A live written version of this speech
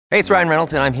Hey, it's Ryan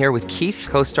Reynolds, and I'm here with Keith,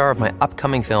 co-star of my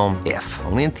upcoming film, If,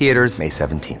 only in theaters May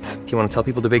 17th. Do you want to tell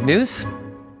people the big news?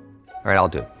 All right, I'll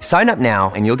do it. Sign up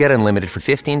now and you'll get unlimited for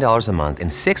 $15 a month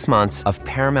and 6 months of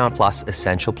Paramount Plus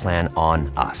Essential Plan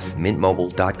on us.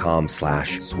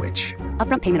 MintMobile.com/switch.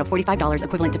 Upfront payment of $45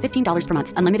 equivalent to $15 per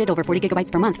month. Unlimited over 40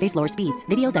 gigabytes per month. Face lower speeds.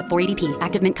 Videos at 480p.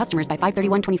 Active Mint customers by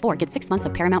 531.24 get 6 months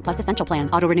of Paramount Plus Essential Plan.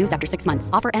 Auto renews after 6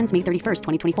 months. Offer ends May 31st,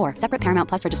 2024. Separate Paramount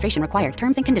Plus registration required.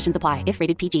 Terms and conditions apply if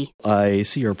rated PG. I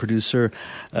see our producer,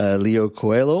 Leo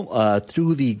Coelho,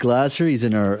 through the glass here. He's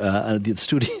in our the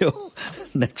studio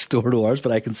next door to ours,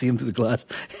 but I can see him through the glass,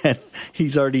 and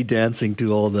he's already dancing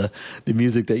to all the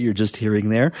music that you're just hearing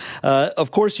there.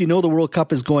 Of course, you know the World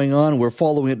Cup is going on. We're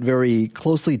following it very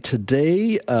closely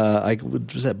today. I would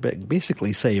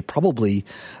basically say probably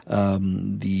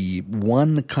the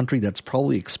one country that's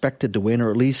probably expected to win,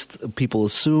 or at least people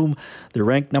assume they're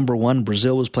ranked number one.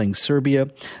 Brazil was playing Serbia.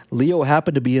 Leo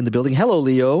happened to be in the building. Hello,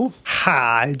 Leo.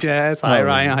 Hi, Jess. Hi,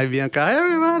 Ryan. Hi, Bianca. Hi,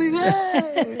 everybody.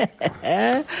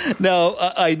 Hey. Now,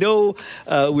 I know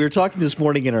we were talking this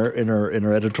morning in our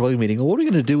editorial meeting. What are we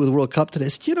going to do with the World Cup today? I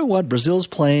said, you know what? Brazil's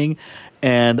playing,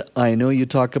 and I know you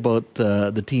talk about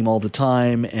the team all the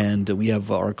time, and we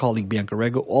have our colleague Bianca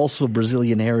Rego, also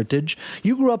Brazilian heritage.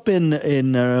 You grew up in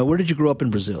where did you grow up in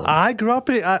Brazil? I grew up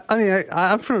in,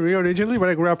 I'm from Rio originally, but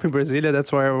I grew up in Brasilia.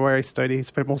 That's where I studied.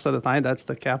 Spent most of the time. That's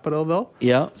the capital, though.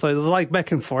 Yeah. So it was like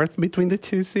back and forth between the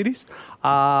two cities.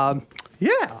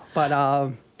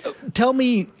 Tell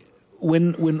me,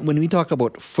 when we talk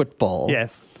about football,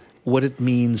 yes, what it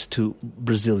means to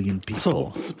Brazilian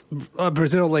people. So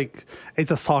Brazil, like,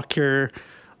 it's a soccer.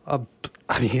 I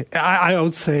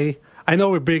would say, I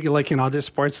know we're big like in other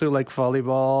sports too, like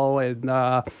volleyball and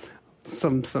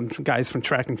some guys from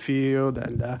track and field,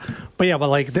 and but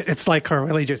like it's like our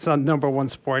religion. It's our number one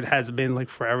sport, has been like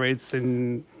forever. It's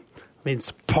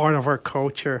part of our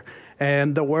culture.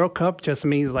 And the World Cup just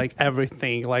means like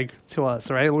everything, like to us,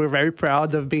 right? We're very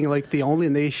proud of being like the only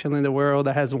nation in the world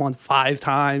that has won 5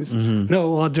 times. Mm-hmm.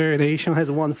 No other nation has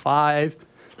won 5.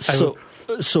 So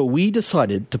we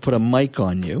decided to put a mic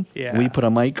on you. Yeah. We put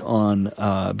a mic on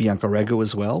Bianca Rego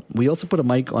as well. We also put a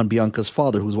mic on Bianca's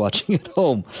father, who's watching at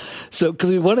home. So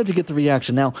because we wanted to get the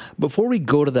reaction. Now, before we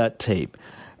go to that tape,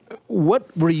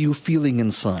 what were you feeling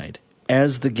inside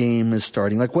as the game is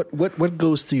starting? Like, what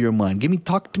goes through your mind?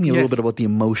 Talk to me a little bit about the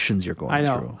emotions you're going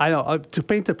through. I know. To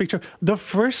paint the picture, the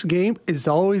first game is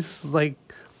always like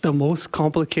the most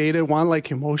complicated one,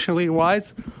 like emotionally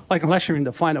wise, like unless you're in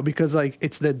the final, because like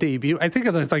it's the debut. I think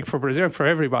it's like for Brazil, for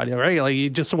everybody, right? Like you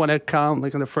just want to come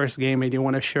like in the first game and you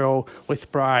want to show with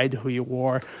pride who you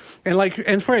were.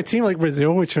 And for a team like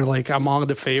Brazil, which are like among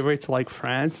the favorites, like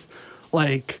France,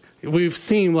 like we've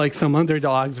seen like some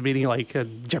underdogs beating like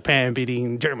Japan,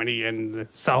 beating Germany, and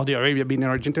Saudi Arabia beating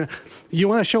Argentina. You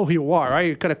want to show who you are, right?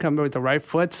 You got to come with the right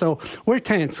foot. So we're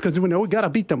tense because we know we got to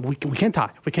beat them. We can't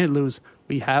tie. We can't lose.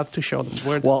 We have to show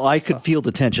them. I could feel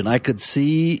the tension. I could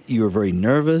see you were very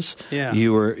nervous. Yeah.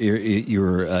 You were.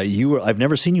 I've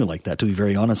never seen you like that, to be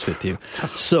very honest with you.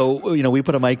 So we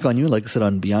put a mic on you, like I said,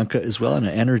 on Bianca as well,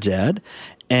 and her dad.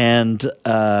 And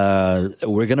we're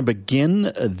going to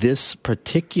begin this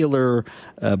particular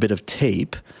bit of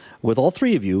tape with all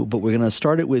three of you, but we're going to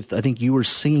start it with, I think you were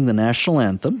singing the national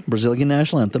anthem, Brazilian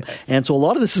national anthem, and so a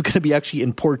lot of this is going to be actually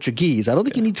in Portuguese. I don't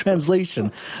think you need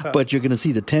translation, but you're going to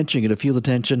see the tension, you're going to feel the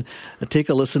tension. Take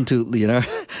a listen to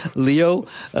Leo,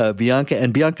 Bianca,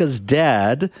 and Bianca's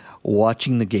dad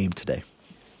watching the game today.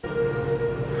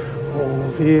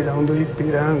 Ouvirão do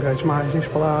Ipiranga as margens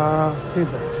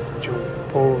plácidas de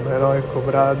povo heróico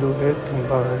brado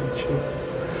retumbante.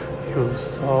 E o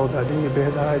sol da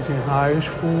liberdade em raios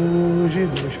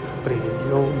fúlgidos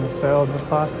brilhou no céu da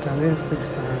pátria nesse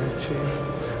instante.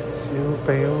 Se o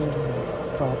penhor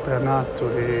da própria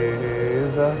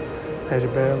natureza és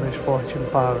bela, és forte,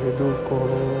 impávido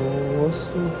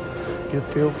colosso, e o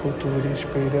teu futuro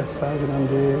espelha essa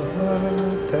grandeza,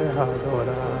 terra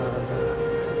adorada.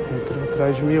 Entre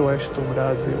outras mil és tu,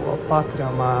 Brasil, ó pátria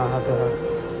amada.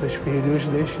 Dos filhos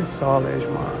deste sol és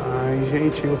mãe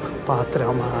gentil, pátria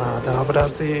amada,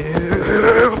 Brasil.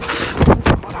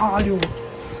 Caralho!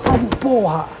 Vamos,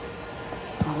 porra!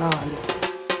 Caralho!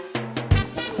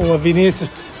 Pô,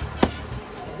 Vinícius.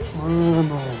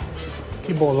 Mano,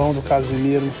 que bolão do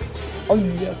Casimiro.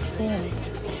 Olha só.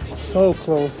 So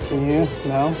close to you,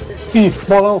 não? Ih,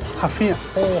 bolão, Rafinha.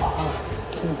 Porra,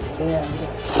 que merda.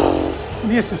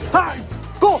 Vinícius. Ai!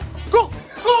 Gol! Gol!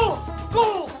 Gol!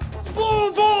 Gol!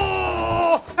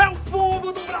 Pombo! É o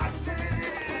pombo do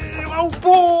Brasil! É o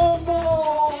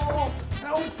pombo!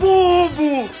 É o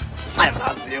pombo! Vai,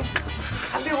 Brasil!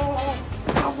 Caralho!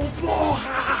 Vamos,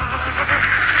 porra!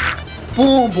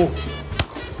 pombo!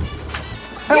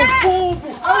 É o pombo!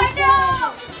 Oh,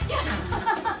 no!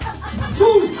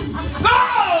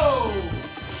 Gol!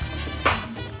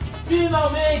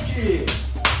 Finalmente!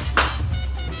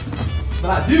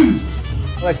 Brasil!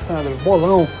 Alexandre,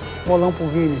 bolão pro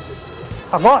Vinícius.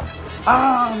 Agora!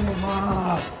 Ah,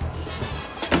 Neymar!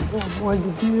 Pelo amor de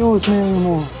Deus, meu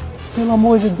irmão. Pelo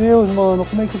amor de Deus, mano.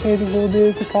 Como é que fez o gol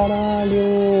desse,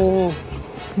 caralho?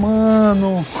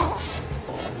 Mano.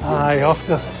 Ai, off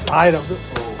the side of the...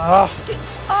 Ah.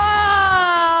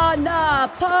 On the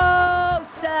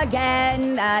post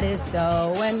again. That is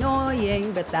so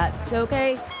annoying, but that's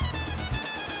okay.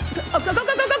 Go, go, go,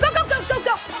 go, go, go, go, go, go,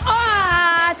 go.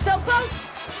 Ah, so close.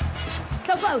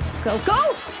 So close. Go,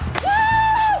 go. Woo!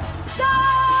 Go!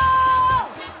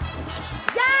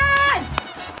 Yes!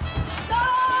 Go!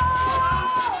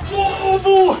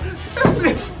 Pombo!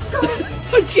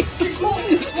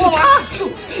 Golaço!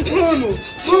 Mano!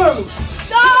 Mano!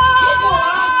 Go!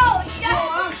 Yes!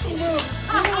 Golaço, mano!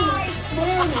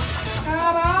 Mano!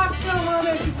 Caraca,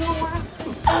 mano! Que golaço!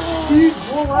 Que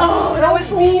golaço! Oh, that was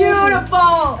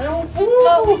beautiful! É um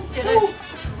pombo!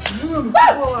 Mano, que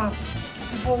golaço!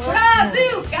 Que golaço!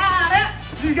 Brasil, cara!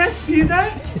 Did you guys see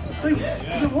that? Like,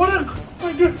 what a...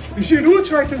 Giroud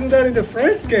tried to do that in the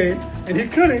France game, and he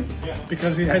couldn't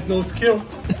because he has no skill.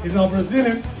 He's not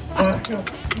Brazilian.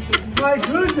 My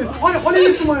goodness! Olha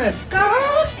isso, mané!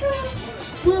 Caraca!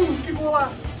 Mano, que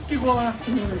golaço! Que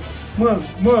golaço,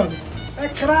 mano! É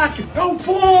craque! É um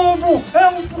pombo! É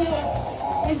um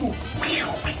pombo!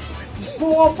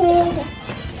 Boa, pombo!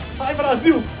 Vai,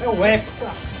 Brasil! É o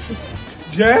Hexa!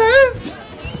 Jazz!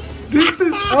 This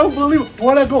is unbelievable.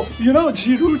 What a goal. You know,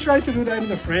 Giroud tried to do that in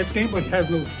the France game, but he has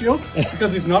no skill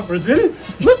because he's not Brazilian.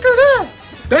 Look at that.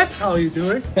 That's how you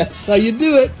do it. That's how you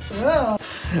do it. Yeah.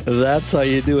 That's how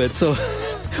you do it. So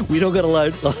we don't got a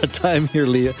lot of time here,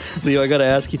 Leo. Leo, I got to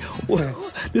ask you,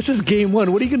 this is game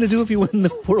one. What are you going to do if you win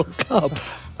the World Cup?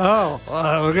 Oh,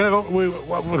 we're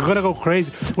gonna go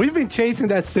crazy. We've been chasing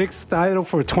that sixth title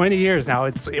for 20 years now.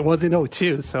 It was in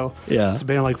 2002, so Yeah. it's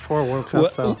been like 4 World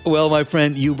Cups. Well, my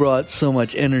friend, you brought so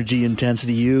much energy,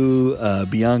 intensity. You,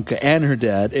 Bianca, and her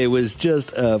dad. It was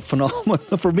just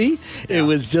phenomenal for me. It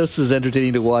was just as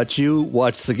entertaining to watch you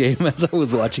watch the game as I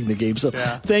was watching the game. So,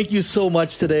 thank you so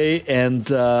much today,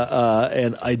 and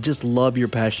I just love your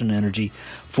passion and energy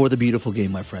for the beautiful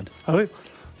game, my friend.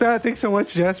 Thanks so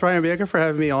much, Jess, Ryan, Bianca, for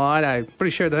having me on. I'm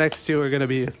pretty sure the next two are going to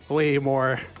be way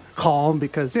more calm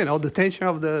because, you know, the tension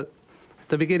of the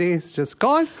beginning is just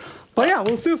gone. But yeah,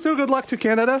 we'll still good luck to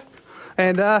Canada.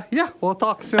 And yeah, we'll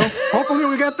talk soon. Hopefully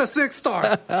we get the 6th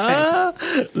star.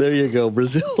 There you go.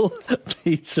 Brazil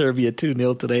beat Serbia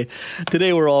 2-0 today.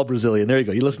 Today we're all Brazilian. There you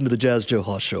go. You listen to the Jazz Joe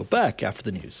Hall Show. Back after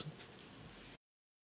the news.